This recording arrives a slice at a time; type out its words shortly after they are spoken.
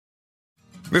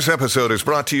This episode is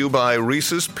brought to you by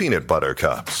Reese's Peanut Butter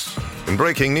Cups. In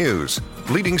breaking news,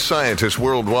 leading scientists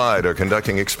worldwide are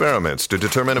conducting experiments to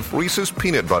determine if Reese's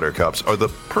Peanut Butter Cups are the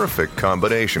perfect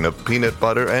combination of peanut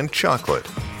butter and chocolate.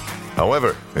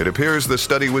 However, it appears the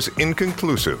study was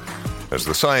inconclusive, as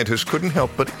the scientists couldn't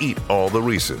help but eat all the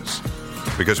Reese's.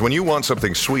 Because when you want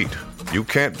something sweet, you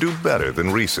can't do better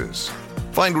than Reese's.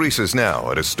 Find Reese's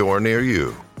now at a store near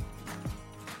you.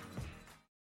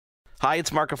 Hi,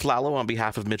 it's Mark Aflalo on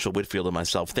behalf of Mitchell Whitfield and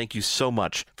myself. Thank you so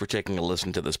much for taking a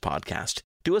listen to this podcast.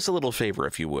 Do us a little favor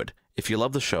if you would. If you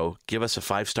love the show, give us a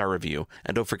 5-star review,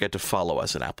 and don't forget to follow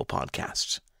us at Apple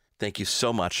Podcasts. Thank you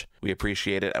so much. We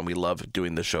appreciate it, and we love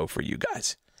doing the show for you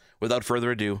guys. Without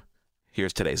further ado,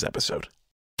 here's today's episode.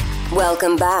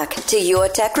 Welcome back to Your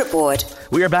Tech Report.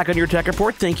 We are back on Your Tech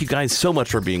Report. Thank you guys so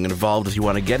much for being involved. If you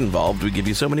want to get involved, we give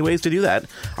you so many ways to do that.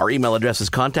 Our email address is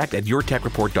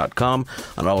contact@yourtechreport.com.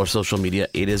 On all our social media,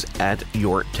 it is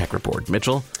 @YourTechReport.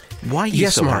 Mitchell, why are you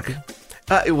so happy?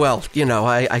 Well, you know,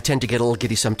 I tend to get a little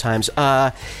giddy sometimes.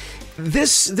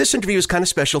 This interview is kind of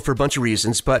special for a bunch of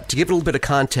reasons, but to give it a little bit of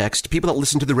context, people that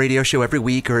listen to the radio show every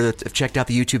week or that have checked out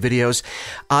the YouTube videos,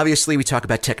 obviously we talk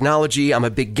about technology. I'm a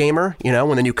big gamer. You know,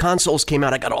 when the new consoles came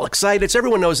out, I got all excited. So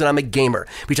everyone knows that I'm a gamer.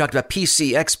 We talked about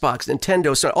PC, Xbox,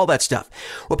 Nintendo, so all that stuff.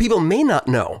 What people may not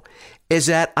know is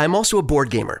that I'm also a board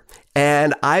gamer.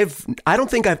 And I don't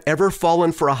think I've ever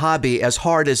fallen for a hobby as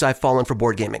hard as I've fallen for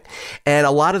board gaming. And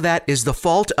a lot of that is the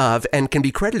fault of, and can be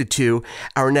credited to,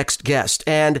 our next guest.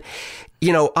 And,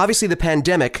 you know, obviously the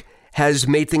pandemic has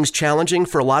made things challenging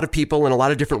for a lot of people in a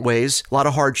lot of different ways, a lot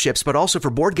of hardships, but also for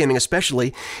board gaming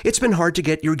especially, it's been hard to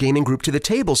get your gaming group to the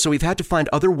table. So we've had to find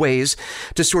other ways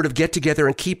to sort of get together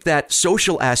and keep that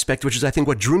social aspect, which is, I think,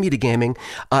 what drew me to gaming,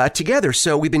 together.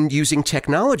 So we've been using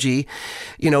technology,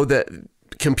 you know, the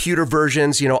computer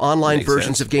versions, you know, online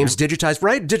versions of games,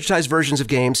 digitized versions of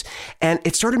games. And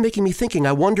it started making me thinking,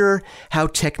 I wonder how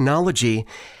technology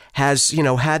has, you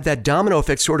know, had that domino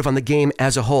effect sort of on the game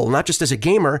as a whole, not just as a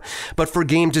gamer, but for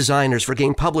game designers, for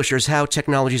game publishers, how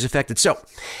technology is affected. So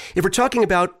if we're talking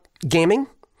about gaming,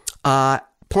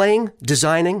 playing,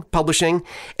 designing, publishing,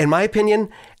 in my opinion,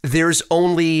 there's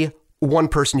only one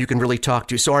person you can really talk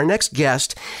to. So our next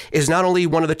guest is not only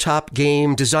one of the top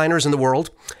game designers in the world,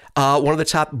 one of the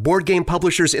top board game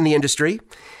publishers in the industry.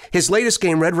 His latest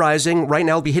game, Red Rising, right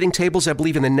now will be hitting tables, I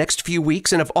believe, in the next few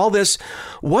weeks. And if all this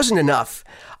wasn't enough,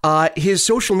 his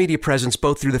social media presence,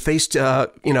 both through the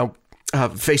Facebook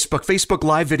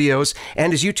Live videos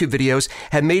and his YouTube videos,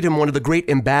 have made him one of the great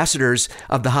ambassadors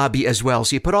of the hobby as well.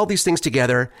 So you put all these things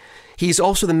together. He's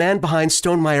also the man behind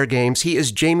Stegmaier Games. He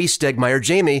is Jamey Stegmaier.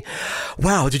 Jamey,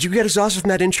 wow, did you get exhausted from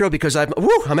that intro? Because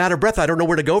I'm out of breath. I don't know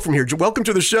where to go from here. Welcome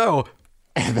to the show.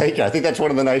 Thank you. I think that's one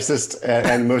of the nicest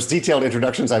and most detailed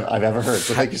introductions I've ever heard.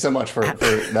 So thank you so much for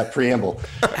that preamble.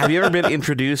 Have you ever been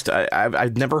introduced?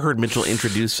 I've never heard Mitchell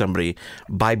introduce somebody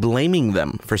by blaming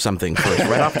them for something first,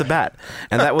 right off the bat.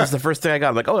 And that was the first thing I got.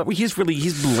 I'm like, oh, he's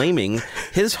blaming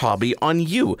his hobby on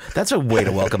you. That's a way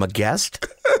to welcome a guest.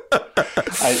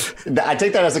 I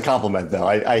take that as a compliment, though.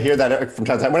 I hear that from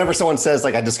time to time. Whenever someone says,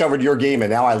 like, I discovered your game and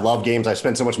now I love games, I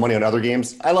spent so much money on other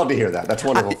games, I love to hear that. That's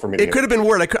wonderful for me to hear. It could have been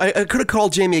word. I could have called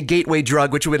Jamey a gateway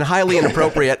drug, which would have been highly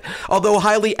inappropriate. Although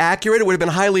highly accurate, it would have been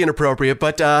highly inappropriate.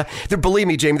 But believe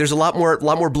me, Jamey, there's a lot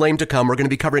more blame to come. We're going to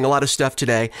be covering a lot of stuff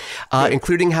today,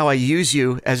 including how I use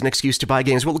you as an excuse to buy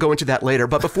games. We'll go into that later.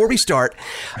 But before we start,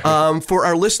 for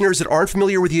our listeners that aren't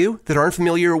familiar with you, that aren't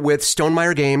familiar with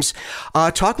Stegmaier Games,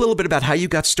 talk a little bit about how you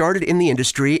got started in the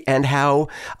industry and how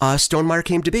Stegmaier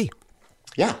came to be.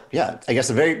 Yeah. I guess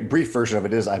a very brief version of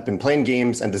it is I've been playing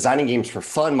games and designing games for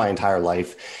fun my entire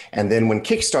life. And then when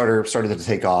Kickstarter started to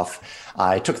take off,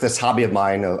 I took this hobby of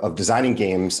mine of designing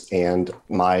games and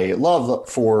my love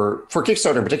for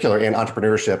Kickstarter in particular and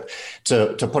entrepreneurship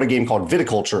to put a game called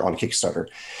Viticulture on Kickstarter.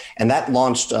 And that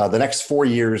launched the next 4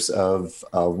 years of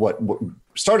what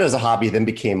started as a hobby, then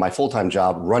became my full-time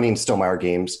job running Stegmaier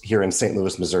Games here in St.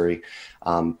 Louis, Missouri.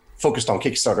 Focused on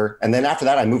Kickstarter. And then after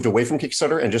that, I moved away from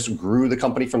Kickstarter and just grew the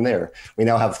company from there. We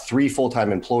now have 3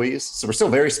 full-time employees. So we're still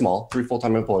very small, 3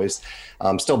 full-time employees,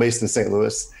 still based in St.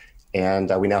 Louis.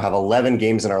 And we now have 11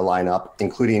 games in our lineup,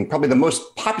 including probably the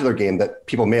most popular game that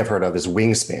people may have heard of is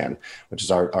Wingspan, which is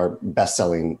our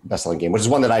best-selling game, which is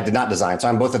one that I did not design. So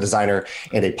I'm both a designer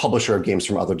and a publisher of games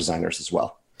from other designers as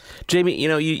well. Jamey,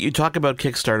 you talk about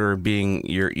Kickstarter being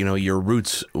your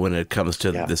roots when it comes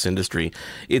to this industry.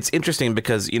 It's interesting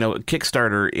because,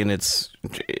 Kickstarter in its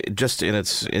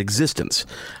existence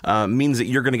means that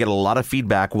you're going to get a lot of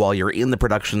feedback while you're in the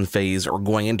production phase or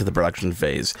going into the production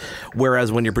phase.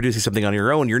 Whereas when you're producing something on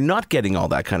your own, you're not getting all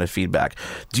that kind of feedback.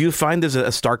 Do you find there's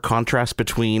a stark contrast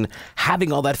between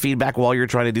having all that feedback while you're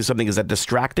trying to do something? Is that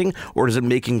distracting, or is it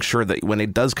making sure that when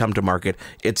it does come to market,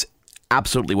 it's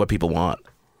absolutely what people want?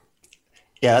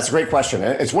 Yeah, that's a great question.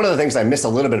 It's one of the things I miss a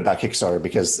little bit about Kickstarter,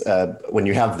 because when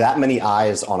you have that many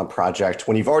eyes on a project,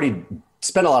 when you've already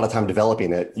spent a lot of time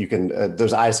developing it, you can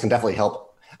those eyes can definitely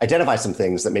help identify some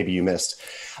things that maybe you missed.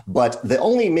 But the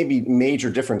only maybe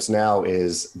major difference now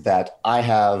is that I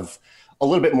have a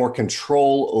little bit more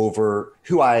control over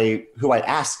who I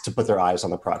ask to put their eyes on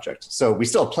the project. So we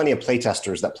still have plenty of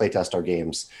playtesters that playtest our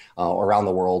games around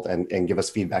the world and give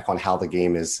us feedback on how the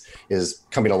game is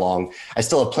coming along. I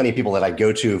still have plenty of people that I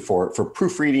go to for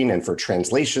proofreading and for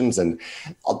translations, and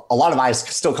a lot of eyes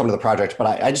still come to the project,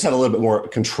 but I just have a little bit more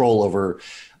control over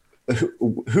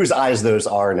whose eyes those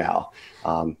are now.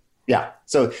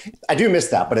 So I do miss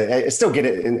that, but I still get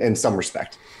it in some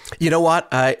respect. You know what?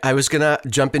 I was going to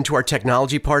jump into our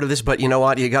technology part of this, but you know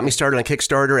what? You got me started on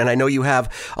Kickstarter, and I know you have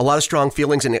a lot of strong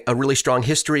feelings and a really strong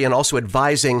history, and also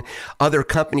advising other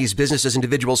companies, businesses,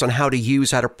 individuals on how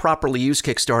to properly use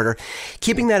Kickstarter.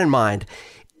 Keeping that in mind,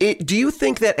 do you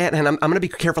think that, and I'm going to be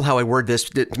careful how I word this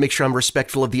to make sure I'm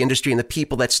respectful of the industry and the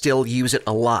people that still use it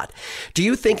a lot. Do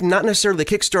you think not necessarily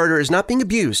Kickstarter is not being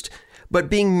abused, but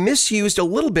being misused a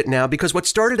little bit now, because what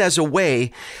started as a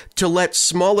way to let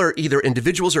smaller either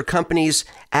individuals or companies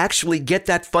actually get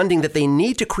that funding that they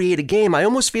need to create a game, I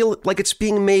almost feel like it's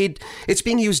being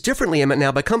used differently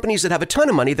now by companies that have a ton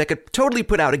of money that could totally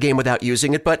put out a game without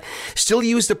using it, but still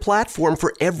use the platform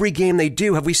for every game they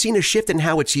do. Have we seen a shift in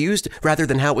how it's used rather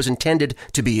than how it was intended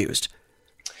to be used?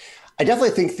 I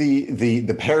definitely think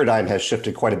the paradigm has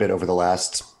shifted quite a bit over the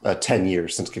last 10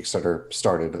 years since Kickstarter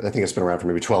started. I think it's been around for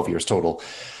maybe 12 years total.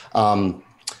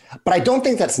 But I don't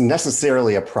think that's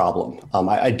necessarily a problem.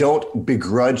 I don't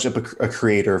begrudge a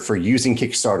creator for using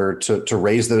Kickstarter to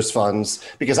raise those funds,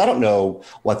 because I don't know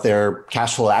what their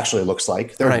cash flow actually looks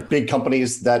like. There are big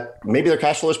companies that maybe their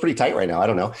cash flow is pretty tight right now. I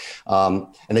don't know.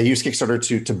 And they use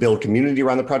Kickstarter to build community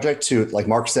around the project, to, like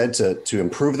Mark said, to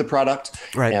improve the product,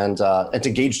 and to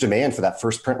gauge demand for that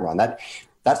first print run.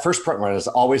 That first print run is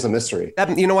always a mystery.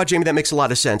 You know what, Jamey, that makes a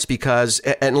lot of sense, because,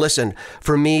 and listen,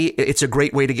 for me, it's a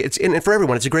great way to get, and for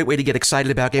everyone, it's a great way to get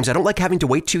excited about games. I don't like having to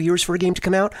wait 2 years for a game to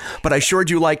come out, but I sure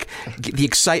do like the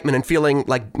excitement and feeling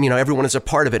like, everyone is a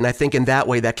part of it. And I think in that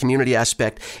way, that community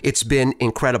aspect, it's been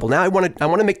incredible. Now I want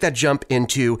to make that jump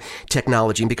into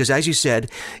technology, because as you said,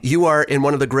 you are in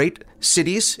one of the great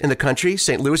cities in the country,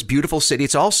 St. Louis, beautiful city.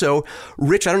 It's also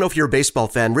rich. I don't know if you're a baseball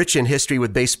fan, rich in history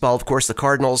with baseball, of course, the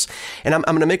Cardinals. And I'm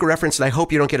going to make a reference, and I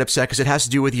hope you don't get upset, because it has to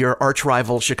do with your arch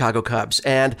rival, Chicago Cubs.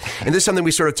 And this is something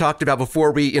we sort of talked about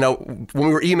before when we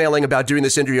were emailing about doing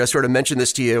this interview. I sort of mentioned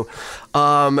this to you.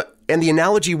 And the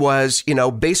analogy was,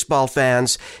 baseball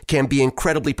fans can be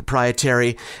incredibly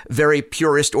proprietary, very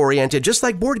purist oriented, just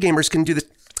like board gamers can do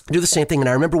the same thing. And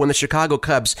I remember when the Chicago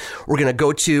Cubs were going to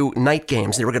go to night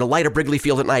games, they were going to light up Wrigley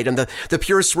Field at night, and the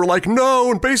purists were like, no,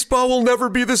 and baseball will never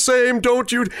be the same,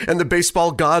 don't you? And the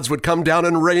baseball gods would come down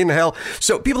and rain hell.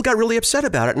 So people got really upset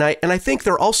about it. And I think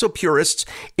there are also purists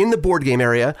in the board game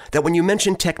area that when you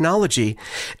mention technology,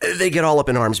 they get all up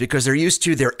in arms, because they're used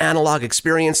to their analog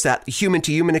experience, that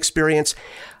human-to-human experience.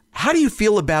 How do you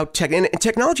feel about tech? And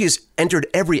technology has entered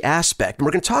every aspect, and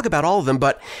we're going to talk about all of them,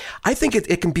 but I think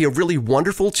it can be a really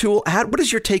wonderful tool. What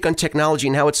is your take on technology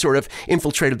and how it's sort of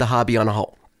infiltrated the hobby on a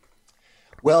whole?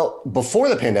 Well, before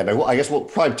the pandemic, I guess we'll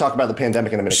probably talk about the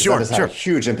pandemic in a minute, because that has had a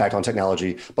huge impact on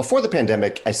technology. Before the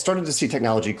pandemic, I started to see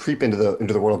technology creep into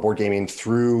the world of board gaming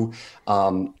through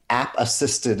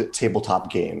app-assisted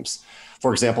tabletop games.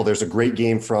 For example, there's a great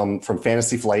game from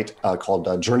Fantasy Flight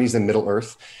called Journeys in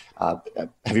Middle-earth.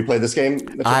 Have you played this game,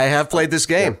 Mitchell? I have played this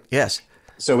game, yes.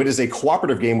 So it is a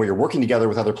cooperative game where you're working together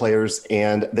with other players,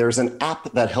 and there's an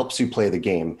app that helps you play the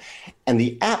game. And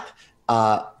the app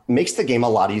makes the game a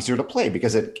lot easier to play,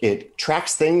 because it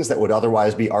tracks things that would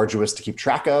otherwise be arduous to keep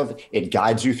track of. It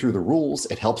guides you through the rules.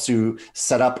 It helps you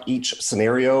set up each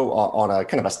scenario on a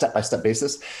kind of a step-by-step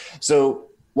basis. So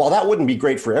while that wouldn't be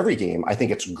great for every game, I think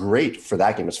it's great for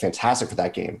that game. It's fantastic for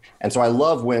that game. And so I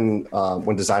love when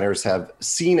designers have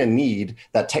seen a need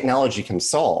that technology can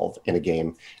solve in a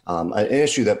game, an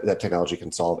issue that technology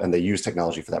can solve, and they use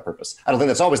technology for that purpose. I don't think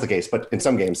that's always the case, but in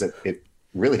some games it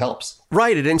really helps.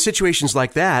 Right. And in situations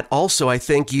like that, also, I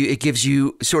think it gives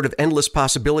you sort of endless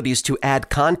possibilities to add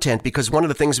content, because one of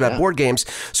the things about board games,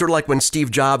 sort of like when Steve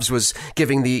Jobs was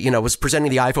was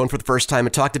presenting the iPhone for the first time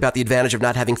and talked about the advantage of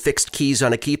not having fixed keys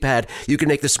on a keypad, you can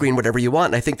make the screen whatever you want.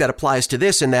 And I think that applies to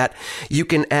this, in that you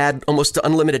can add almost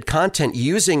unlimited content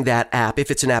using that app, if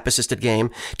it's an app-assisted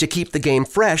game, to keep the game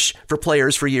fresh for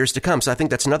players for years to come. So I think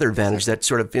that's another advantage that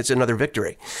sort of, it's another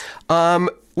victory.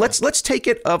 Let's take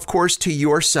it, of course, to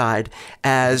your side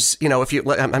as, if you,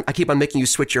 I keep on making you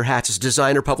switch your hats as a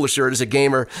designer, publisher, as a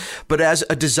gamer, but as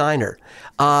a designer,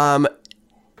 whether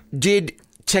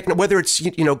it's,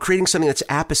 creating something that's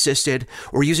app assisted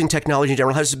or using technology in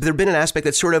general, has there been an aspect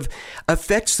that sort of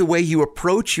affects the way you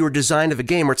approach your design of a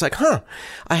game, where it's like,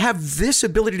 I have this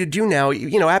ability to do now,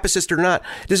 app assisted or not?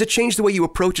 Does it change the way you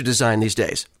approach a design these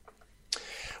days?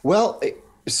 Well,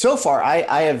 so far,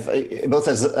 I have, both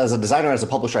as a designer and as a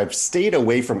publisher, I've stayed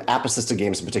away from app-assisted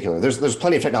games in particular. There's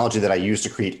plenty of technology that I use to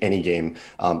create any game.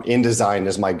 InDesign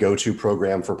is my go-to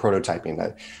program for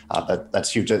prototyping.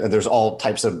 That's huge. There's all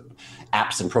types of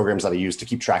apps and programs that I use to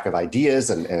keep track of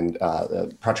ideas and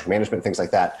project management, things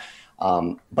like that.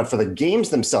 But for the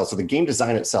games themselves, so the game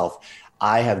design itself,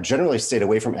 I have generally stayed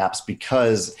away from apps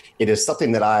because it is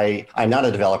something that I'm not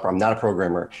a developer, I'm not a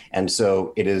programmer. And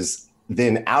so it is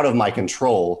then out of my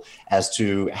control as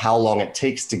to how long it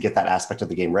takes to get that aspect of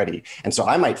the game ready. And so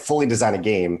I might fully design a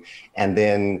game, and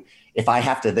then if I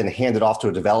have to then hand it off to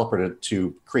a developer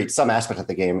to create some aspect of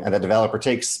the game, and the developer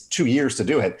takes 2 years to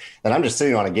do it, then I'm just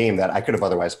sitting on a game that I could have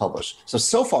otherwise published.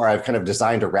 So far I've kind of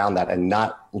designed around that and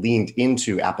not leaned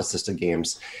into app-assisted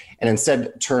games, and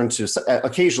instead turned to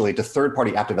occasionally to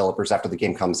third-party app developers after the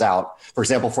game comes out. For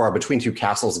example, for our Between Two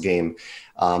Castles game,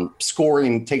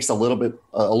 scoring takes a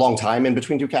long time in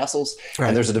Between Two Castles. Right.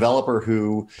 And there's a developer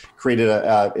who created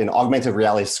an augmented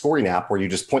reality scoring app where you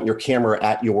just point your camera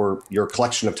at your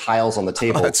collection of tiles on the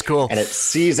table. Oh, that's cool. And it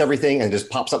sees everything and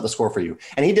just pops up the score for you.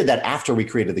 And he did that after we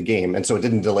created the game. And so it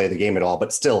didn't delay the game at all,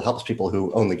 but still helps people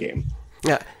who own the game.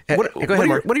 Yeah. What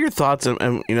are your thoughts?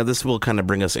 And this will kind of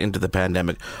bring us into the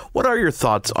pandemic. What are your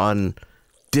thoughts on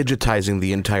digitizing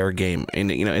the entire game in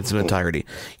its entirety?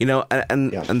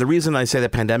 And the reason I say the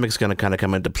pandemic is going to kind of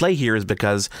come into play here is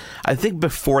because I think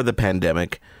before the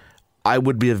pandemic, I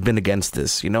would have been against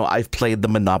this. I've played the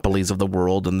Monopolies of the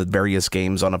world and the various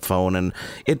games on a phone, and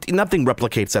nothing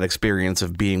replicates that experience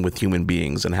of being with human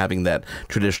beings and having that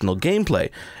traditional gameplay.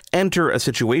 Enter a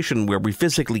situation where we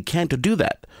physically can't do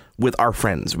that with our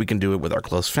friends. We can do it with our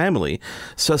close family.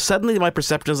 So suddenly my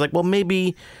perception is like, well,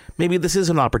 maybe this is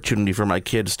an opportunity for my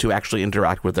kids to actually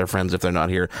interact with their friends if they're not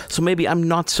here. So maybe I'm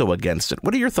not so against it.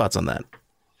 What are your thoughts on that?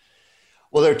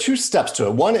 Well, there are two steps to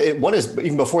it. One is,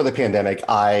 even before the pandemic,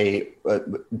 I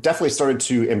definitely started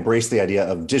to embrace the idea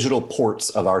of digital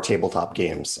ports of our tabletop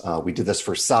games. We did this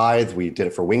for Scythe, we did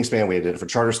it for Wingspan, we did it for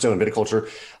Charterstone, Viticulture.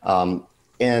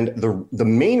 And the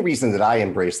main reason that I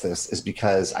embraced this is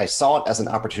because I saw it as an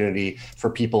opportunity for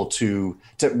people to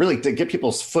get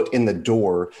people's foot in the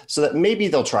door, so that maybe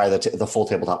they'll try the full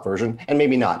tabletop version and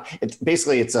maybe not. I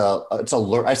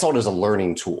saw it as a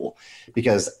learning tool,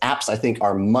 because apps, I think,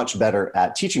 are much better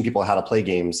at teaching people how to play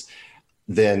games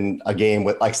than a game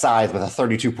like Scythe with a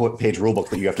 32-page rulebook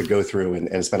that you have to go through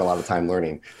and spend a lot of time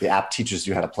learning. The app teaches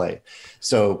you how to play.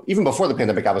 So even before the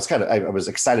pandemic, I was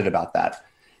excited about that.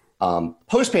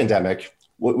 Post-pandemic,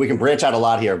 we can branch out a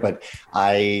lot here, but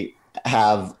I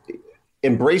have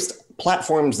embraced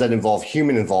platforms that involve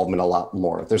human involvement a lot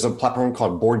more. There's a platform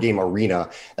called Board Game Arena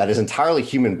that is entirely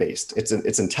human-based.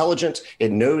 It's intelligent.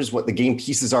 It knows what the game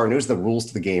pieces are, knows the rules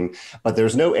to the game, but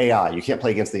there's no AI. You can't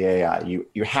play against the AI.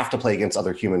 You have to play against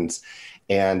other humans.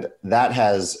 And that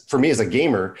has, for me as a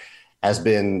gamer, has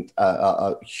been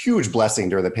a huge blessing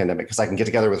during the pandemic, because I can get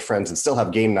together with friends and still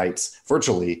have game nights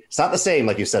virtually. It's not the same,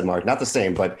 like you said, Mark, not the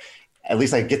same, but at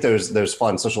least I get those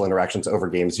fun social interactions over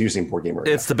games using Board Game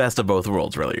Arena. It's the best of both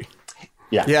worlds, really.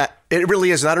 Yeah, it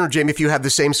really is. And I don't know, Jamey, if you have the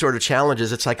same sort of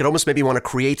challenges. It's like it almost made me want to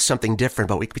create something different,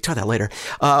 but we talk that later.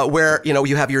 Where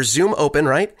you have your Zoom open,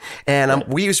 right? And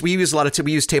we use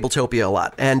Tabletopia a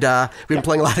lot, and we've been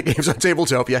playing a lot of games on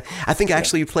Tabletopia. I think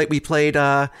actually we played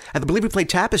I believe we played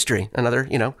Tapestry, another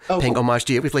paying homage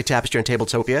to you. We played Tapestry on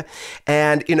Tabletopia,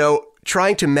 and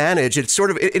trying to manage, and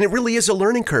it really is a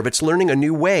learning curve. It's learning a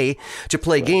new way to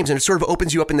play games, and it sort of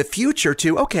opens you up in the future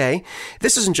to, okay,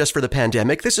 this isn't just for the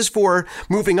pandemic. This is for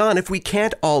moving on. If we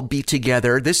can't all be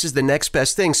together, this is the next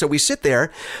best thing. So we sit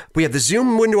there, we have the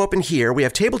Zoom window open here, we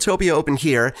have Tabletopia open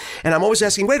here, and I'm always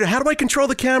asking, wait, how do I control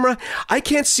the camera? I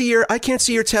can't see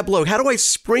your tableau. How do I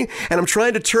spring? And I'm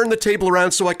trying to turn the table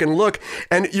around so I can look.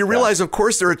 And you realize, of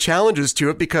course, there are challenges to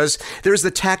it, because there's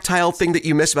the tactile thing that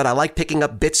you miss about I like picking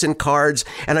up bits and cards,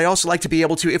 and I also like to be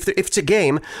able to, if it's a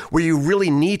game where you really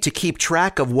need to keep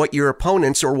track of what your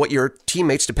opponents or what your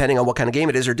teammates, depending on what kind of game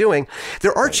it is, are doing,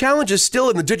 there are challenges still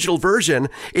in the digital version.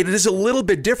 It is a little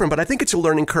bit different, but I think it's a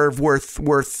learning curve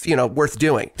worth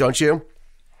doing, don't you?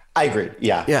 I agree.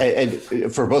 Yeah. And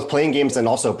for both playing games and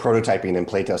also prototyping and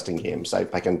playtesting games, I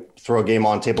can throw a game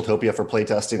on Tabletopia for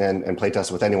playtesting and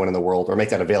playtest with anyone in the world, or make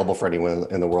that available for anyone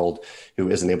in the world who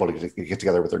isn't able to get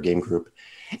together with their game group.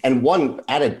 And one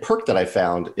added perk that I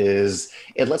found is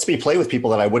it lets me play with people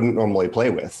that I wouldn't normally play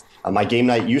with. My game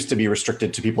night used to be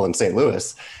restricted to people in St.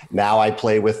 Louis. Now I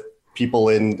play with people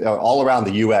in all around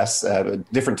the U.S.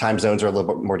 Different time zones are a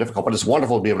little bit more difficult, but it's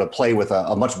wonderful to be able to play with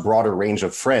a much broader range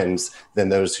of friends than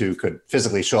those who could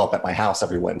physically show up at my house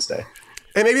every Wednesday.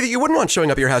 And maybe that you wouldn't want showing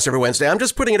up at your house every Wednesday. I'm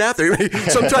just putting it out there.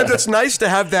 Sometimes it's nice to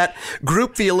have that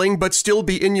group feeling, but still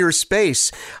be in your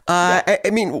space. I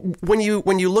mean, when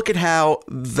you look at how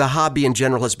the hobby in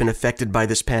general has been affected by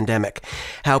this pandemic,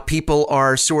 how people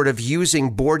are sort of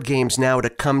using board games now to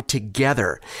come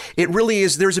together, it really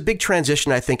is. There's a big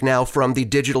transition, I think, now from the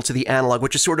digital to the analog,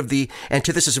 which is sort of the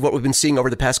antithesis of what we've been seeing over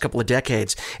the past couple of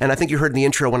decades. And I think you heard in the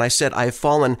intro when I said I have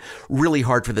fallen really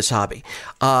hard for this hobby.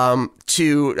 I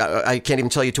can't even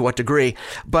tell you to what degree,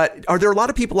 but are there a lot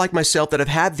of people like myself that have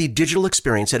had the digital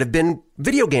experience, that have been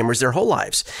video gamers their whole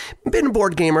lives, been a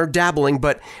board gamer, dabbling,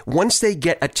 but once they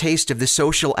get a taste of the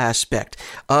social aspect,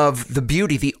 of the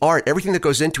beauty, the art, everything that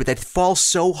goes into it, that falls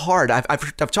so hard?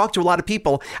 I've talked to a lot of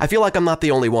people. I feel like I'm not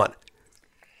the only one.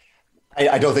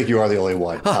 I don't think you are the only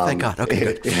one. Oh, thank God.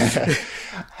 Okay, good.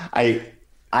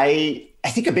 I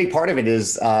think a big part of it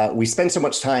is we spend so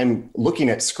much time looking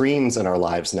at screens in our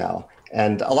lives now.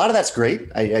 And a lot of that's great.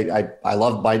 I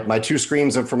love my two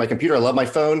screens for my computer. I love my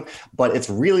phone, but it's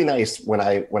really nice when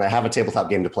I have a tabletop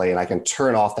game to play and I can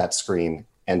turn off that screen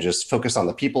and just focus on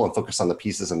the people and focus on the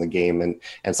pieces in the game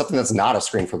and something that's not a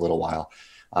screen for a little while.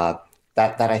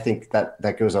 That I think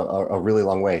that goes a really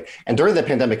long way. And during the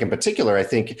pandemic in particular, I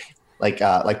think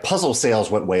like puzzle sales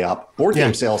went way up. Board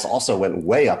game sales also went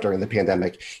way up during the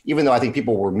pandemic. Even though I think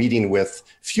people were meeting with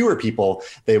fewer people,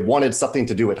 they wanted something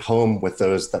to do at home with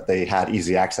those that they had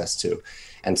easy access to.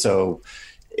 And so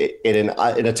in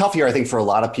a tough year, I think for a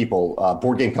lot of people,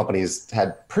 board game companies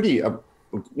had pretty,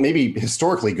 maybe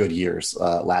historically good years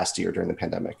last year during the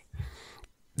pandemic.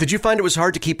 Did you find it was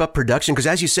hard to keep up production? Because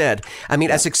as you said, I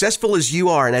mean, as successful as you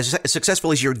are and as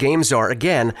successful as your games are,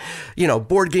 again,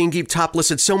 Board Game Geek top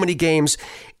listed so many games.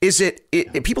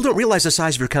 People don't realize the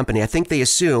size of your company. I think they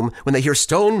assume when they hear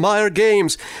Stegmaier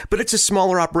Games, but it's a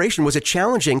smaller operation. Was it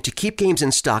challenging to keep games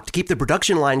in stock, to keep the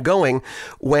production line going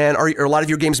when are a lot of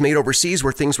your games made overseas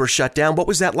where things were shut down? What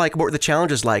was that like? What were the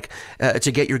challenges like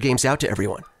to get your games out to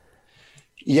everyone?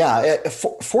 Yeah,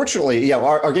 fortunately,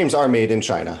 our games are made in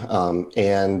China.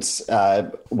 And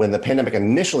when the pandemic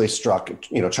initially struck,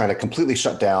 China completely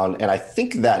shut down. And I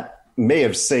think that may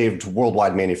have saved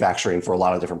worldwide manufacturing for a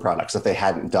lot of different products if they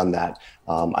hadn't done that.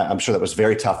 I'm sure that was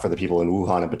very tough for the people in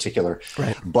Wuhan in particular.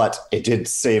 Right. But it did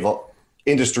save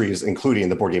industries, including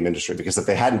the board game industry, because if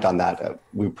they hadn't done that,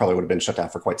 we probably would have been shut down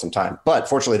for quite some time. But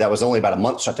fortunately, that was only about a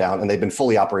month shut down, and they've been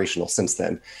fully operational since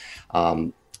then.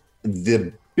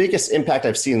 The biggest impact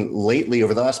I've seen lately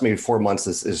over the last maybe 4 months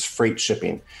is freight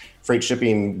shipping. Freight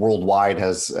shipping worldwide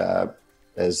has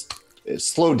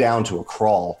slowed down to a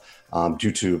crawl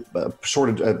due to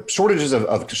shortages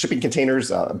of shipping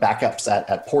containers, backups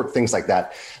at port, things like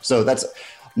that. So that's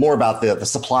more about the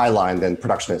supply line than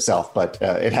production itself, but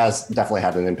it has definitely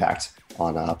had an impact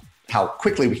on how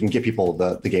quickly we can get people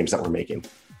the games that we're making.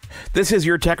 This is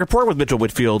your Tech Report with Mitchell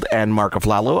Whitfield and Mark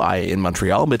Aflalo. I in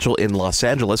Montreal, Mitchell in Los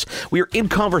Angeles. We are in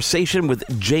conversation with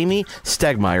Jamey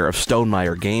Stegmaier of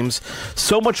Stegmaier Games.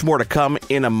 So much more to come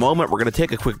in a moment. We're going to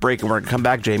take a quick break and we're going to come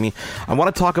back, Jamey. I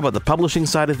want to talk about the publishing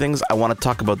side of things. I want to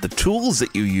talk about the tools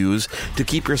that you use to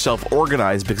keep yourself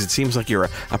organized, because it seems like you're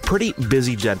a pretty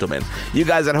busy gentleman. You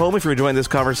guys at home, if you're enjoying this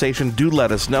conversation, do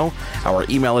let us know. Our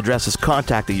email address is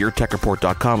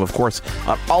contact@yourtechreport.com. Of course,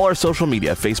 on all our social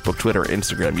media, Facebook, Twitter,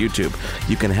 Instagram, YouTube.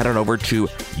 You can head on over to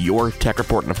Your Tech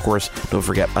Report. And of course, don't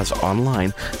forget us online.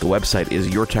 The website is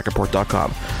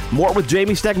yourtechreport.com. More with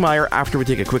Jamey Stegmaier after we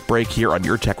take a quick break here on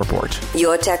Your Tech Report.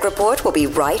 Your Tech Report will be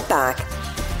right back.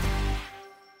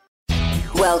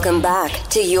 Welcome back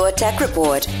to Your Tech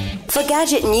Report. For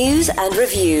gadget news and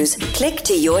reviews, click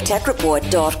to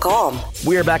yourtechreport.com.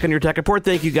 We are back on Your Tech Report.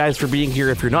 Thank you guys for being here.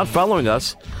 If you're not following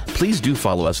us, please do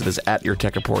follow us. It is at Your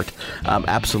Tech Report,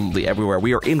 absolutely everywhere.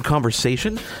 We are in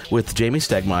conversation with Jamey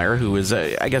Stegmaier, who is,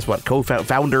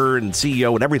 co-founder and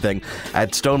CEO and everything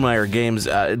at Stegmaier Games.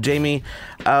 Jamey,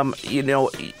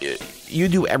 you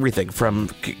do everything from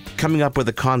coming up with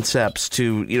the concepts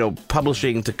to,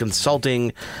 publishing to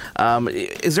consulting.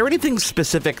 Is there anything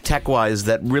specific tech-wise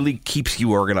that really keeps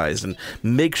you organized and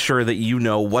makes sure that you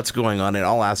know what's going on in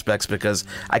all aspects? Because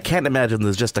I can't imagine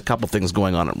there's just a couple things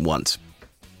going on at once.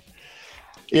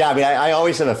 Yeah, I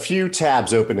always have a few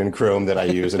tabs open in Chrome that I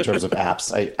use in terms of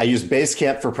apps. I use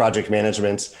Basecamp for project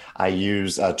management. I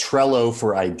use Trello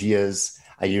for ideas.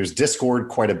 I use Discord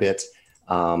quite a bit.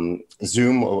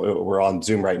 Zoom, we're on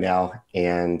Zoom right now,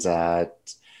 and Hootsuite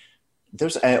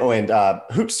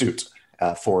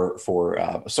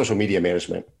for social media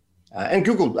management, and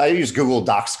Google. I use Google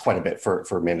Docs quite a bit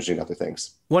for managing other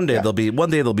things. One day there'll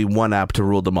be one app to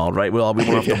rule them all, right? We won't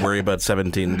have to worry about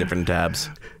 17 different tabs.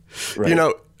 Right.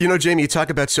 Jamey, you talk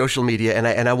about social media,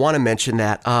 and I want to mention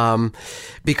that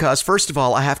because first of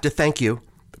all, I have to thank you.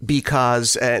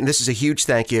 Because, and this is a huge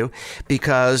thank you,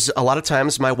 because a lot of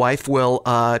times my wife will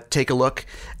take a look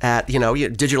at,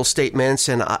 digital statements,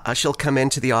 and she'll come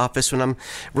into the office when I'm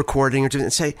recording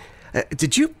and say,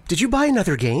 did you buy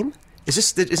another game?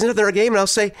 Is another game? And I'll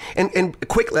say, and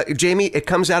quick, Jamey, it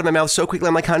comes out of my mouth so quickly.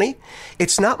 I'm like, honey,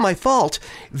 it's not my fault.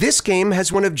 This game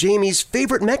has one of Jamey's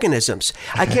favorite mechanisms.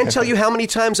 I can't tell you how many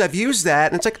times I've used that.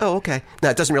 And it's like, oh, okay.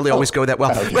 No, it doesn't really always go that well.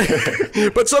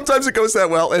 But sometimes it goes that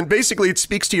well. And basically it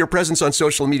speaks to your presence on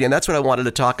social media. And that's what I wanted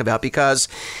to talk about, because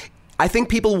I think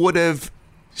people would have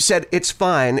said it's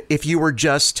fine if you were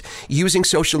just using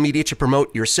social media to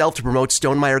promote yourself, to promote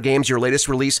Stegmaier Games, your latest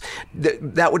release.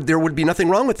 There would be nothing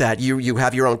wrong with that. You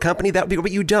have your own company, that would be, but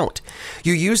you don't.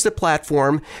 You use the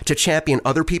platform to champion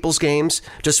other people's games,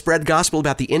 to spread gospel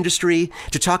about the industry,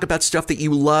 to talk about stuff that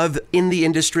you love in the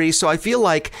industry. So I feel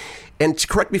like, and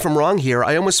correct me if I'm wrong here,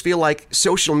 I almost feel like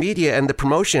social media and the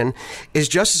promotion is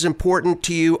just as important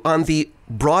to you on the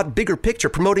broad, bigger picture.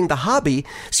 Promoting the hobby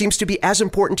seems to be as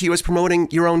important to you as promoting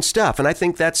your own stuff. And I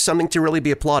think that's something to really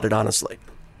be applauded, honestly.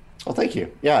 Well, thank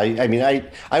you. Yeah,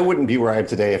 I wouldn't be where I am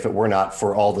today if it were not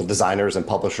for all the designers and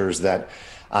publishers that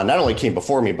not only came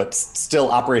before me, but still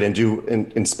operate and do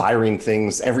inspiring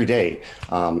things every day.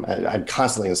 I'm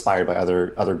constantly inspired by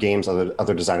other games,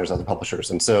 other designers, other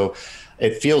publishers. And so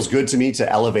it feels good to me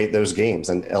to elevate those games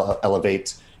and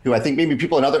elevate who I think maybe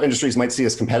people in other industries might see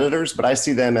as competitors, but I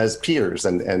see them as peers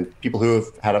and people who have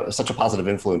had such a positive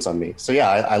influence on me. So yeah,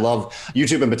 I love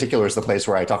YouTube in particular is the place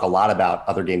where I talk a lot about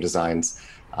other game designs,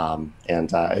 and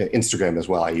Instagram as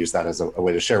well. I use that as a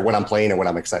way to share what I'm playing and what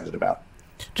I'm excited about.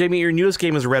 Jamey, your newest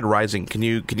game is Red Rising. Can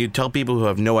you tell people who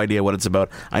have no idea what it's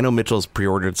about? I know Mitchell's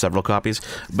pre-ordered several copies,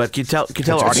 but can you tell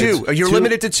our audience? You're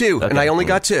limited to two, okay. And I only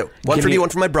got two. One for you, one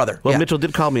for my brother. Well, yeah. Mitchell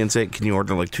did call me and say, "Can you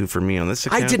order like two for me on this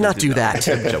account?" I did not do that.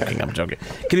 I'm joking.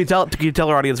 Can you tell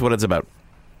our audience what it's about?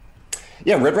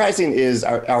 Yeah, Red Rising is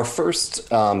our first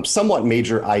somewhat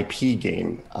major IP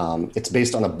game. It's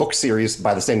based on a book series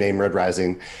by the same name, Red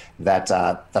Rising, that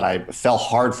I fell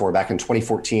hard for back in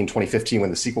 2014, 2015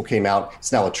 when the sequel came out.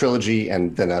 It's now a trilogy,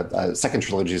 and then a second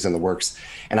trilogy is in the works.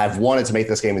 And I've wanted to make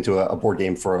this game into a board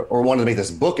game wanted to make this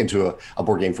book into a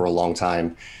board game for a long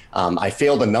time. I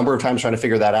failed a number of times trying to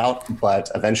figure that out,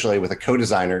 but eventually with a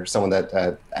co-designer, someone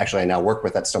that actually I now work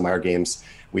with at Stegmaier Games,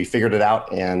 we figured it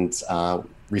out and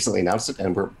recently announced it,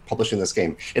 and we're publishing this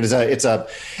game. It's a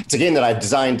game that I've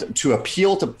designed to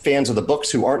appeal to fans of the books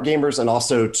who aren't gamers, and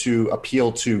also to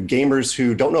appeal to gamers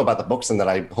who don't know about the books, and that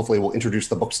I hopefully will introduce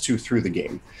the books to through the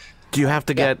game. Do you have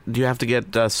to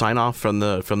get sign off from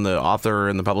the author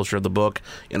and the publisher of the book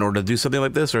in order to do something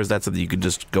like this, or is that something you could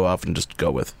just go off and just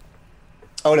go with?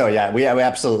 Oh no, yeah, we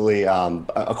absolutely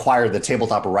acquired the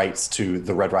tabletop rights to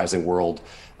the Red Rising world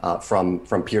from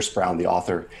Pierce Brown, the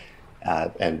author.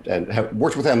 And have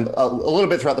worked with him a little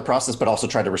bit throughout the process, but also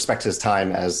tried to respect his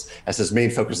time as his main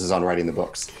focus is on writing the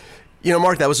books. You know,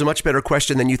 Mark, that was a much better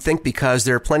question than you think, because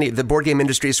there are plenty. The board game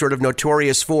industry is sort of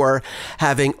notorious for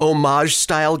having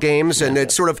homage-style games, and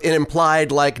it's sort of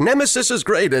implied like Nemesis is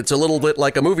great. It's a little bit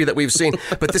like a movie that we've seen,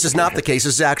 but this is not the case.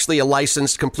 This is actually a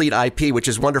licensed, complete IP, which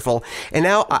is wonderful. And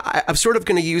now I'm sort of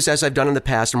going to use, as I've done in the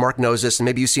past, and Mark knows this, and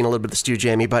maybe you've seen a little bit of this too,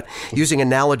 Jamey, but using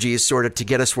analogies sort of to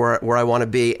get us where I want to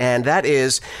be. And that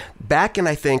is back in,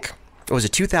 I think, was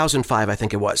it 2005, I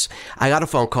think it was, I got a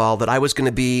phone call that I was going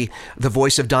to be the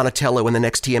voice of Donatello in the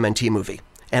next TMNT movie.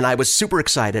 And I was super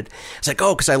excited. It's like,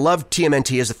 because I love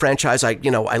TMNT as a franchise. I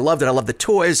loved it. I loved the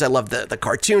toys. I loved the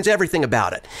cartoons, everything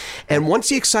about it. And once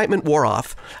the excitement wore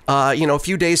off, a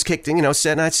few days kicked in,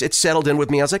 it settled in with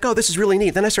me. I was like, this is really neat.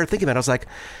 Then I started thinking about it. I was like,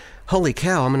 holy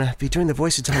cow, I'm going to be doing the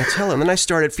voice of Donatello. And then I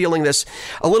started feeling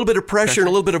a little bit of pressure and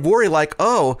a little bit of worry, like,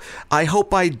 I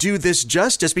hope I do this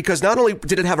justice, because not only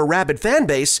did it have a rabid fan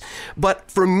base,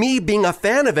 but for me being a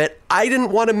fan of it, I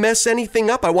didn't want to mess anything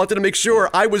up. I wanted to make sure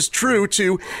I was true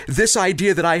to this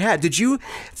idea that I had. Did you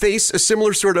face a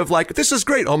similar sort of like, this is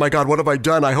great, oh my God, what have I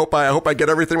done? I hope I get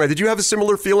everything right. Did you have a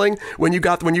similar feeling when you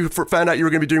found out you were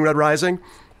going to be doing Red Rising?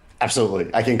 Absolutely.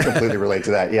 I can completely relate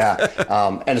to that. Yeah.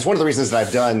 And it's one of the reasons that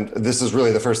I've done, this is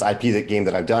really the first IP game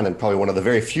that I've done, and probably one of the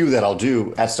very few that I'll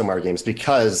do at Stegmaier Games,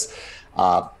 because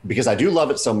I do love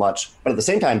it so much. But at the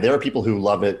same time, there are people who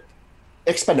love it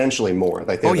exponentially more.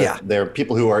 Like there are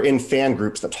people who are in fan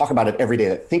groups that talk about it every day,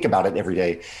 that think about it every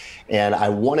day. And I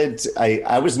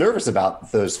was nervous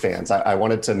about those fans. I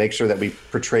wanted to make sure that we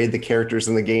portrayed the characters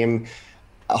in the game,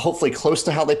 hopefully close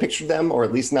to how they pictured them, or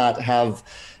at least not have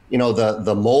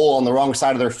the mole on the wrong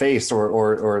side of their face,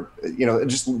 or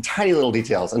just tiny little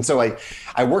details. And so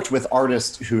I worked with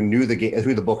artists who knew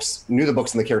the books and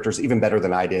the characters even better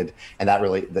than I did, and that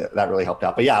really helped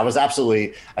out. But yeah,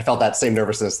 I felt that same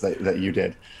nervousness that you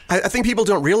did. I think people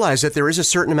don't realize that there is a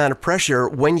certain amount of pressure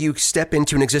when you step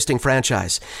into an existing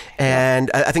franchise.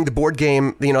 And I think the board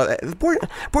game, the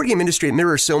board game industry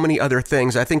mirrors so many other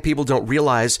things. I think people don't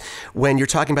realize when you're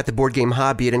talking about the board game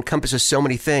hobby, it encompasses so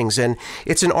many things. And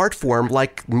it's an art form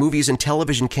like movies and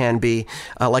television can be,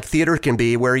 like theater can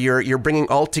be, where you're bringing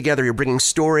all together. You're bringing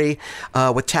story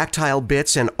with tactile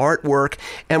bits and artwork.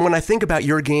 And when I think about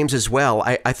your games as well,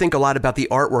 I think a lot about the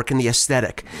artwork and the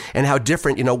aesthetic and how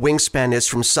different, Wingspan is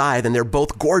from Scythe, and they're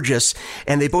both gorgeous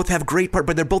and they both have great part,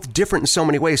 but they're both different in so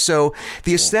many ways. So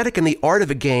the aesthetic and the art of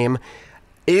a game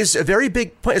is a very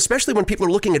big point, especially when people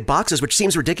are looking at boxes, which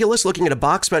seems ridiculous, looking at a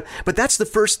box, but that's the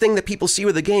first thing that people see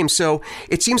with a game. So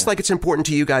it seems like it's important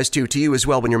to you guys too, to you as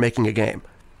well, when you're making a game.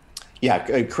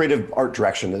 Yeah, creative art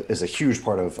direction is a huge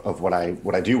part of what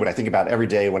I do, what I think about every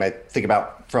day, when I think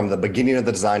about from the beginning of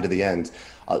the design to the end.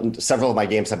 Several of my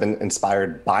games have been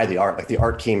inspired by the art. Like the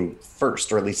art came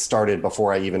first, or at least started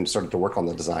before I even started to work on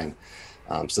the design.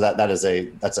 So that's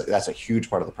a huge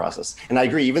part of the process. And I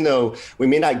agree, even though we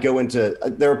may not go into,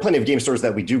 there are plenty of game stores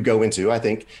that we do go into, I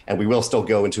think, and we will still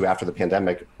go into after the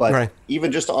pandemic. But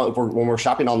even just when we're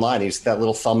shopping online, you see that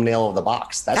little thumbnail of the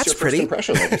box. That's your pretty. First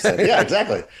impression, like you said. Yeah,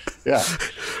 exactly. Yeah.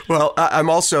 Well, I'm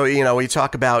also, we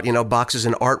talk about, boxes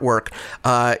and artwork.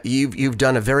 You've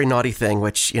done a very naughty thing,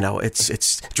 which,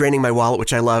 it's draining my wallet,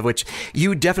 which I love, which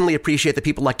you definitely appreciate that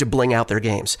people like to bling out their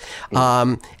games.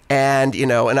 And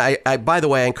I by the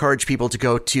way, I encourage people to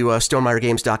go to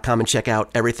StegmaierGames.com and check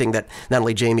out everything that not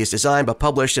only Jamey has designed, but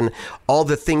published, and all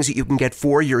the things that you can get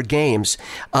for your games.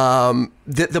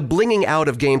 The blinging out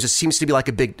of games, it seems to be like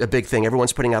a big thing.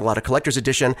 Everyone's putting out a lot of collector's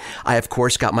edition. I, of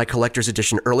course, got my collector's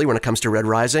edition early when it comes to Red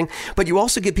Rising. But you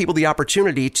also give people the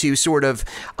opportunity to sort of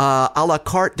a la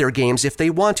carte their games if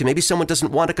they want to. Maybe someone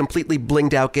doesn't want a completely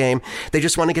blinged out game. They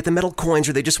just want to get the metal coins,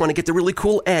 or they just want to get the really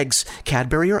cool eggs,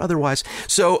 Cadbury or otherwise.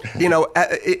 So,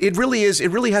 it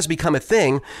really has become a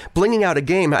thing. Blinging out a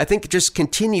game, I think, just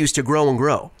continues to grow and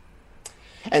grow.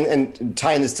 And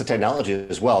tying this to technology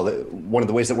as well, one of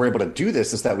the ways that we're able to do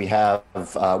this is that we use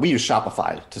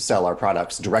Shopify to sell our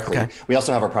products directly. Okay. We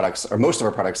also have our products, or most of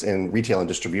our products, in retail and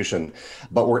distribution,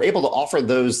 but we're able to offer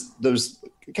those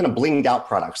kind of blinged out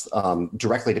products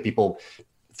directly to people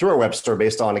through our web store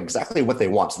based on exactly what they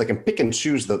want. So they can pick and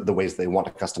choose the ways they want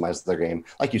to customize their game,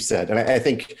 like you said. And I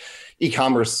think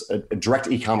e-commerce, direct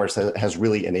e-commerce has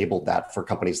really enabled that for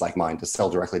companies like mine to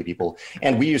sell directly to people.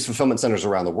 And we use fulfillment centers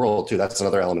around the world too. That's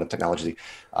another element of technology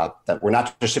that we're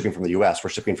not just shipping from the US,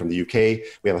 we're shipping from the UK.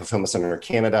 We have a fulfillment center in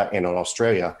Canada and in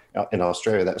Australia.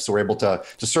 So we're able to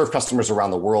serve customers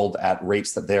around the world at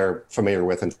rates that they're familiar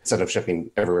with instead of shipping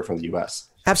everywhere from the US.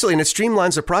 Absolutely. And it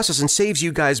streamlines the process and saves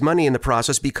you guys money in the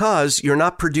process, because you're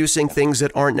not producing things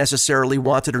that aren't necessarily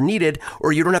wanted or needed,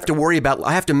 or you don't have to worry about,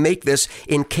 I have to make this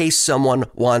in case someone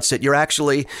wants it. You're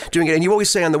actually doing it. And you always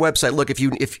say on the website, look,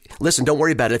 listen, don't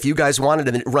worry about it. If you guys want it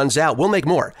and it runs out, we'll make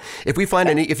more. If we find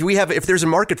if there's a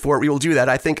market for it, we will do that.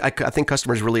 I think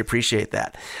customers really appreciate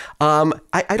that.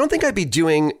 I don't think I'd be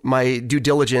doing my due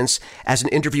diligence as an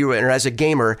interviewer or as a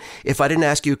gamer if I didn't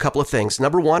ask you a couple of things.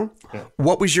 Number one,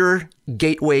 what was your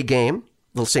gateway game?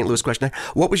 Little St. Louis question there.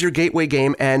 What was your gateway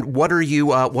game, and what are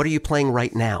you playing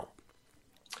right now?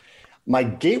 My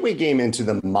gateway game into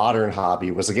the modern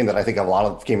hobby was a game that I think a lot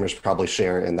of gamers probably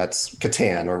share, and that's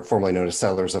Catan, or formerly known as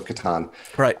Settlers of Catan.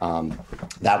 Right.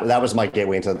 That was my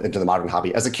gateway into the modern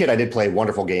hobby. As a kid, I did play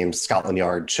wonderful games: Scotland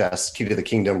Yard, chess, Key to the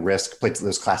Kingdom, Risk. Played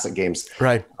those classic games.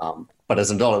 Right. But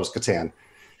as an adult, it was Catan.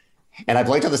 And I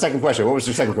blanked on the second question. What was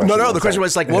your second question? No. The question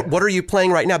was like, what are you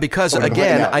playing right now? Because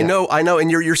again, I know, and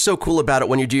you're so cool about it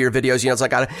when you do your videos. You know, it's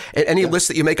like any list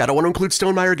that you make. I don't want to include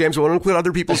Stegmaier games. I want to include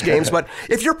other people's games. But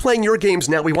if you're playing your games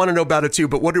now, we want to know about it too.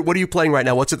 But what are you playing right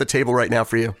now? What's at the table right now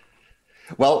for you?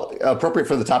 Well, appropriate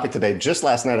for the topic today. Just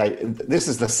last night, this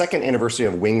is the second anniversary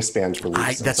of Wingspan's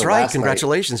release. That's right.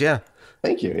 Congratulations. Yeah.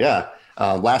 Thank you. Yeah.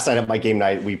 Last night at my game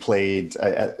night, we played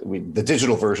the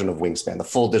digital version of Wingspan, the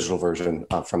full digital version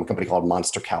from a company called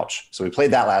Monster Couch. So we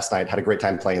played that last night, had a great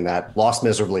time playing that, lost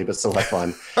miserably, but still had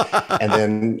fun. And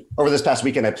then over this past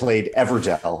weekend, I played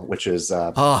Everdell, which is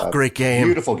a great game,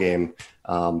 beautiful game.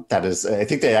 That is, I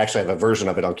think they actually have a version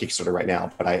of it on Kickstarter right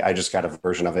now, but I just got a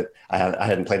version of it. I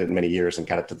hadn't played it in many years and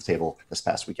got it to the table this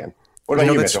past weekend. What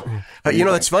about you, Mitchell?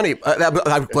 That's funny.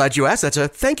 I'm glad you asked.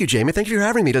 Thank you, Jamey. Thank you for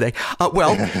having me today.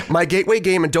 My gateway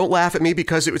game, and don't laugh at me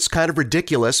because it was kind of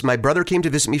ridiculous. My brother came to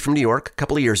visit me from New York a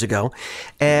couple of years ago,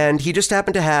 and he just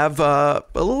happened to have a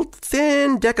little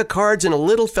thin deck of cards in a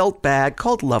little felt bag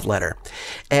called Love Letter.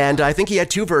 And I think he had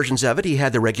two versions of it. He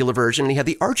had the regular version and he had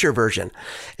the Archer version.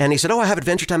 And he said, I have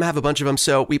Adventure Time. I have a bunch of them.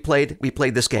 So we played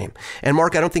this game. And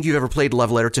Mark, I don't think you've ever played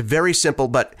Love Letter. It's a very simple,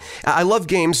 but I love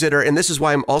games that are, and this is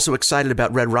why I'm also excited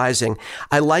about Red Rising.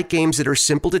 I like games that are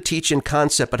simple to teach in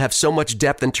concept, but have so much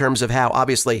depth in terms of how,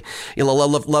 obviously,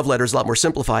 Love Letter is a lot more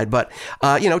simplified, but,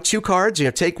 two cards,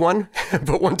 take one,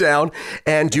 put one down,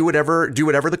 and do whatever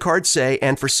the cards say.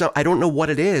 And for some, I don't know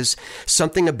what it is,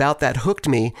 something about that hooked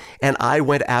me, and I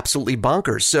went absolutely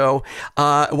bonkers. So,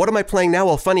 what am I playing now?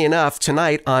 Well, funny enough,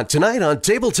 tonight on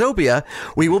Tabletopia,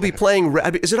 we will be playing,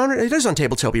 it is on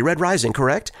Tabletopia, Red Rising,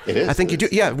 correct? It is. I think you do.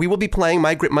 Yeah, we will be playing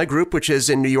my group, which is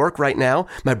in New York right now.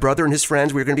 My brother and his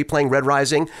friends, we're going to be playing Red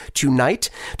Rising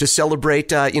tonight to celebrate,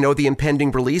 the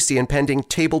impending release, the impending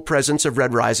table presence of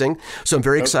Red Rising. So I'm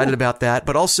very excited about that.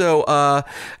 But also,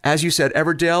 as you said,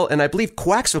 Everdell, and I believe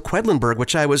Quacks of Quedlinburg,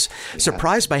 which I was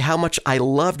surprised by how much I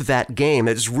loved that game.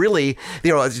 It's really,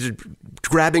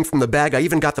 grabbing from the bag. I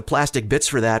even got the plastic bits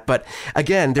for that. But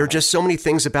again, there are just so many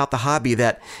things about the hobby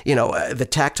that, the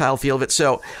tactile feel of it.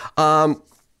 So,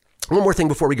 one more thing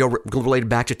before we go related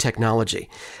back to technology.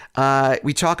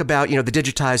 We talk about, the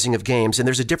digitizing of games, and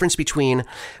there's a difference between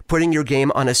putting your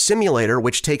game on a simulator,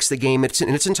 which takes the game in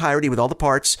its entirety with all the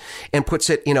parts and puts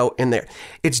it, in there.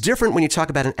 It's different when you talk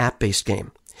about an app-based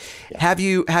game. Yeah.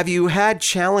 Have you had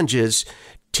challenges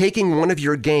taking one of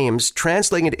your games,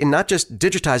 translating it, and not just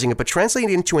digitizing it, but translating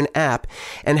it into an app,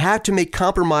 and had to make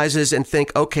compromises and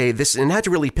think, okay, and had to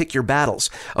really pick your battles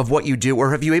of what you do?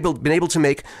 Or have you been able to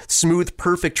make smooth,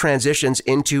 perfect transitions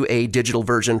into a digital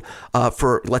version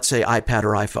for, let's say, iPad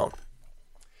or iPhone?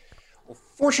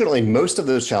 Fortunately, most of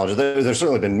those challenges, there's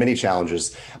certainly been many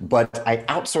challenges, but I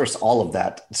outsource all of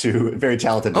that to very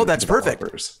talented that's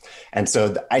developers. Perfect. And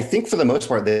so I think for the most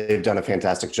part, they've done a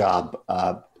fantastic job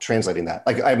translating that.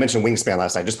 Like I mentioned Wingspan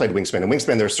last night, I just played Wingspan. And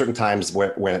Wingspan, there are certain times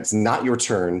when it's not your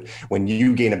turn, when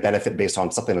you gain a benefit based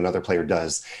on something another player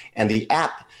does. And the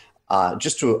app,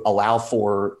 just to allow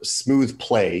for smooth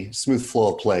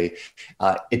flow of play,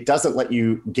 it doesn't let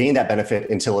you gain that benefit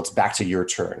until it's back to your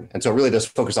turn. And so it really does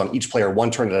focus on each player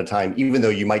one turn at a time, even though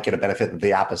you might get a benefit that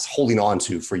the app is holding on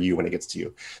to for you when it gets to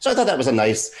you. So I thought that was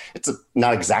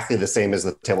not exactly the same as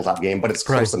the tabletop game, but it's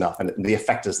close enough, and the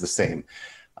effect is the same.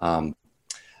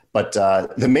 But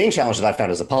the main challenge that I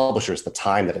found as a publisher is the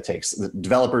time that it takes. The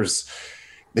developers,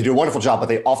 they do a wonderful job, but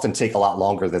they often take a lot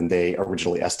longer than they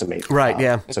originally estimate.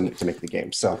 Right, to make the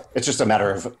game. So it's just a matter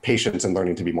of patience and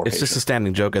learning to be more patient. It's just a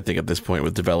standing joke, I think, at this point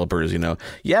with developers, no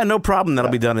problem.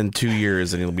 That'll be done in 2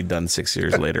 years and it'll be done 6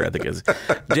 years later, I think is.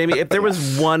 Jamey, if there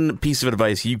was one piece of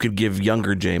advice you could give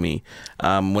younger Jamey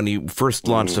when he first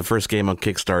launched the first game on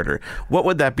Kickstarter, what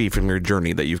would that be from your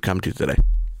journey that you've come to today?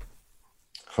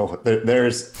 Oh,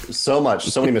 there's so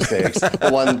many mistakes.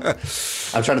 I'm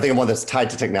trying to think of one that's tied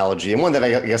to technology, and one that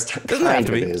I guess kind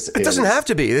of is. It doesn't have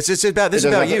to be. It's about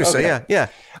you. Okay. So yeah.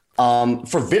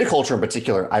 For viticulture in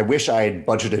particular, I wish I had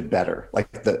budgeted better.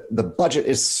 Like the budget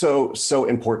is so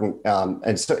important,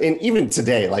 and even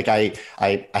today, like I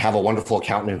have a wonderful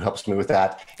accountant who helps me with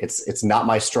that. It's not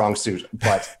my strong suit,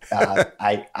 but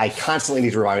I constantly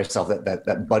need to remind myself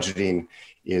that budgeting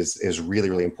is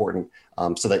really important.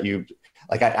 So that you,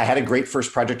 like I had a great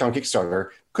first project on Kickstarter,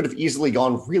 could have easily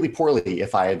gone really poorly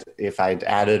if I'd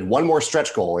added one more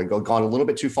stretch goal and gone a little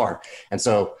bit too far, and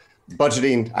so.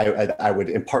 Budgeting, I would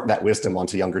impart that wisdom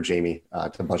onto younger Jamey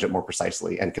to budget more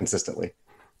precisely and consistently.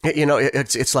 You know,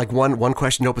 it's like one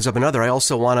question opens up another. I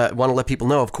also want to let people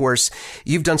know, of course,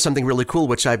 you've done something really cool,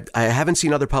 which I haven't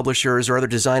seen other publishers or other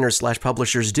designers /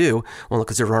 publishers do. Well,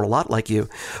 because there aren't a lot like you.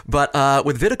 But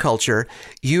with viticulture,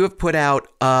 you have put out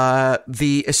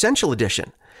the Essential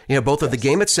Edition. You know, both of the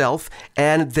game itself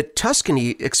and the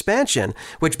Tuscany expansion,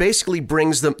 which basically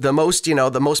brings the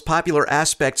most popular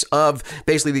aspects of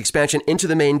basically the expansion into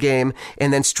the main game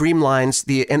and then streamlines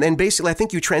and then basically I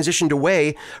think you transitioned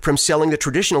away from selling the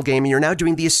traditional game and you're now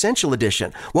doing the Essential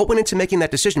Edition. What went into making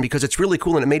that decision? Because it's really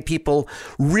cool and it made people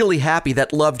really happy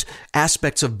that loved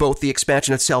aspects of both the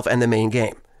expansion itself and the main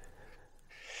game.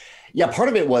 Yeah, part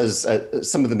of it was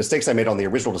some of the mistakes I made on the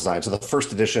original design. So the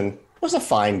first edition was a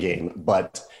fine game,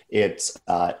 but it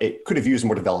could have used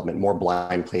more development, more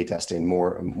blind play testing,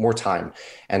 more time.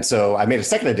 And so I made a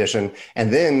second edition.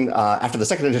 And then after the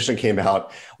second edition came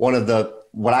out, one of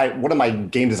my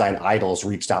game design idols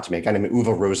reached out to me, a guy named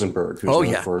Uwe Rosenberg, who's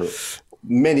known for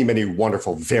many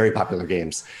wonderful, very popular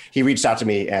games. He reached out to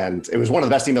me, and it was one of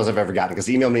the best emails I've ever gotten, because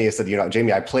he emailed me and said,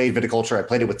 Jamey, I played Viticulture. I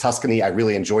played it with Tuscany. I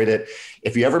really enjoyed it.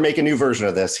 If you ever make a new version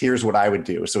of this, here's what I would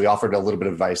do. So he offered a little bit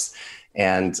of advice,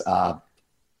 and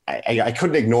I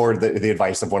couldn't ignore the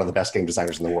advice of one of the best game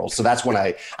designers in the world. So that's when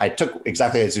I took,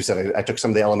 exactly as you said, I took some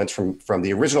of the elements from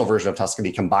the original version of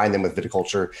Tuscany, combined them with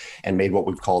Viticulture, and made what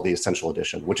we've called the Essential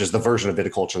Edition, which is the version of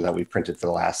Viticulture that we've printed for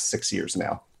the last 6 years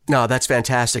now. No, that's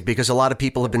fantastic, because a lot of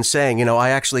people have been saying,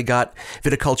 I actually got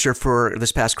Viticulture for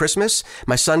this past Christmas.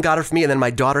 My son got it for me, and then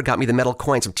my daughter got me the metal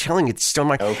coins. I'm telling you, it's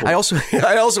Stegmaier. Oh, cool. I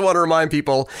also want to remind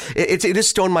people, it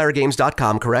is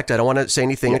StegmaierGames.com, correct? I don't want to say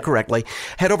anything incorrectly.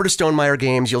 Head over to Stegmaier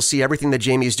Games. You'll see everything that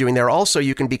Jamey is doing there. Also,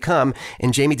 you can become,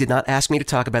 and Jamey did not ask me to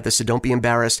talk about this, so don't be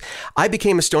embarrassed. I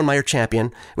became a Stegmaier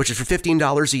champion, which is for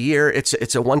 $15 a year.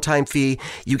 It's a one-time fee.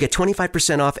 You get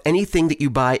 25% off anything that you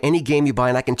buy, any game you buy,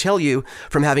 and I can tell you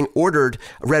from having ordered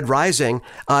Red Rising,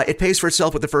 it pays for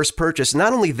itself with the first purchase.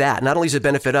 Not only does it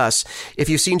benefit us, if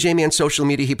you've seen Jamey on social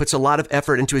media, he puts a lot of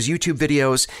effort into his YouTube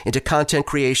videos, into content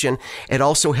creation. It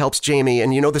also helps Jamey,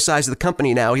 and you know the size of the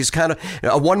company now. He's kind of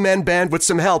a one-man band with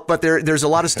some help, but there's a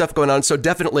lot of stuff going on. So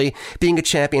definitely being a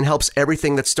champion helps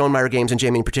everything that Stegmaier Games and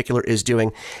Jamey in particular is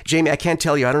doing. Jamey, I can't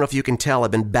tell you, I don't know if you can tell,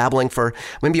 I've been babbling for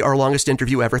maybe our longest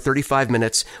interview ever, 35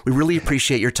 minutes. We really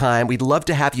appreciate your time. We'd love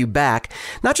to have you back,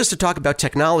 not just to talk about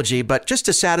technology, but just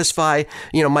to satisfy,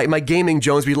 my gaming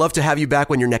Jones. We'd love to have you back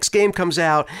when your next game comes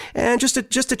out, and just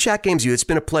to chat games with you. It's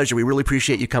been a pleasure. We really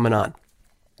appreciate you coming on.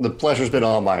 The pleasure's been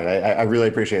all mine. I really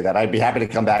appreciate that. I'd be happy to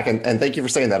come back, and thank you for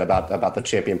saying that about the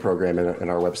champion program in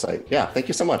our website. Yeah, thank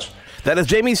you so much. That is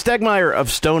Jamey Stegmaier of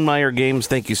Stegmaier Games.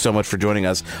 Thank you so much for joining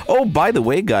us. Oh, by the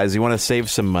way, guys, you want to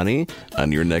save some money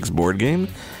on your next board game?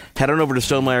 Head on over to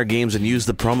Stegmaier Games and use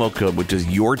the promo code, which is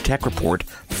Your Tech Report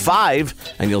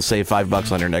 5, and you'll save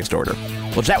 $5 on your next order.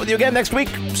 We'll chat with you again next week.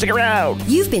 Stick around.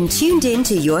 You've been tuned in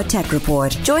to Your Tech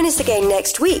Report. Join us again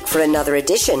next week for another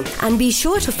edition. And be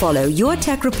sure to follow Your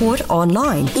Tech Report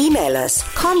online. Email us,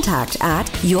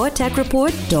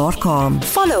 contact@yourtechreport.com.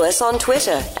 Follow us on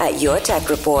Twitter @Your Tech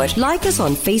Report. Like us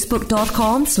on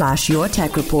facebook.com/Your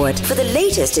Tech Report. For the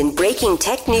latest in breaking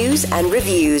tech news and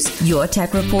reviews,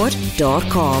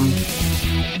 yourtechreport.com.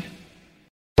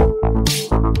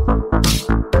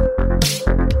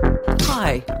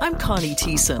 Hi, I'm Connie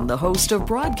Thiessen, the host of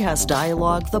Broadcast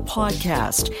Dialogue, the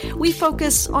podcast. We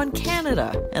focus on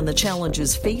Canada and the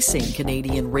challenges facing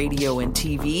Canadian radio and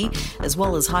TV, as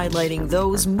well as highlighting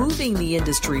those moving the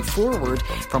industry forward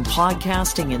from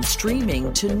podcasting and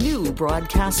streaming to new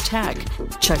broadcast tech.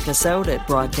 Check us out at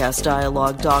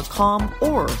broadcastdialogue.com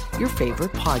or your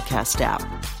favorite podcast app.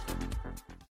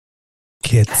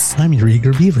 Kids, I'm your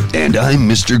eager beaver. And I'm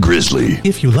Mr. Grizzly.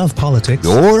 If you love politics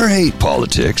or hate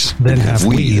politics, then have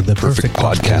we the perfect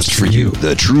podcast for you.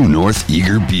 The True North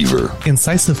Eager Beaver.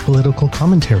 Incisive political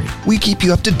commentary. We keep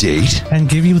you up to date and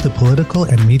give you the political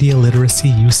and media literacy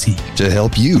you seek to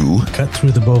help you cut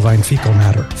through the bovine fecal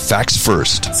matter. Facts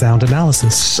first. Sound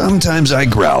analysis. Sometimes I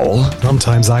growl.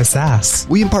 Sometimes I sass.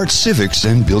 We impart civics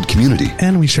and build community.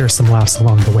 And we share some laughs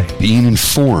along the way. Being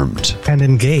informed and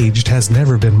engaged has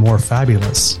never been more fabulous.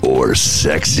 fabulous. Or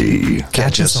sexy.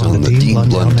 Catch us on the Dean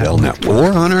Blundell Network.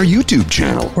 Or on our YouTube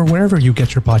channel. Or wherever you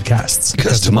get your podcasts.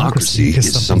 Because democracy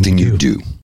is something you do.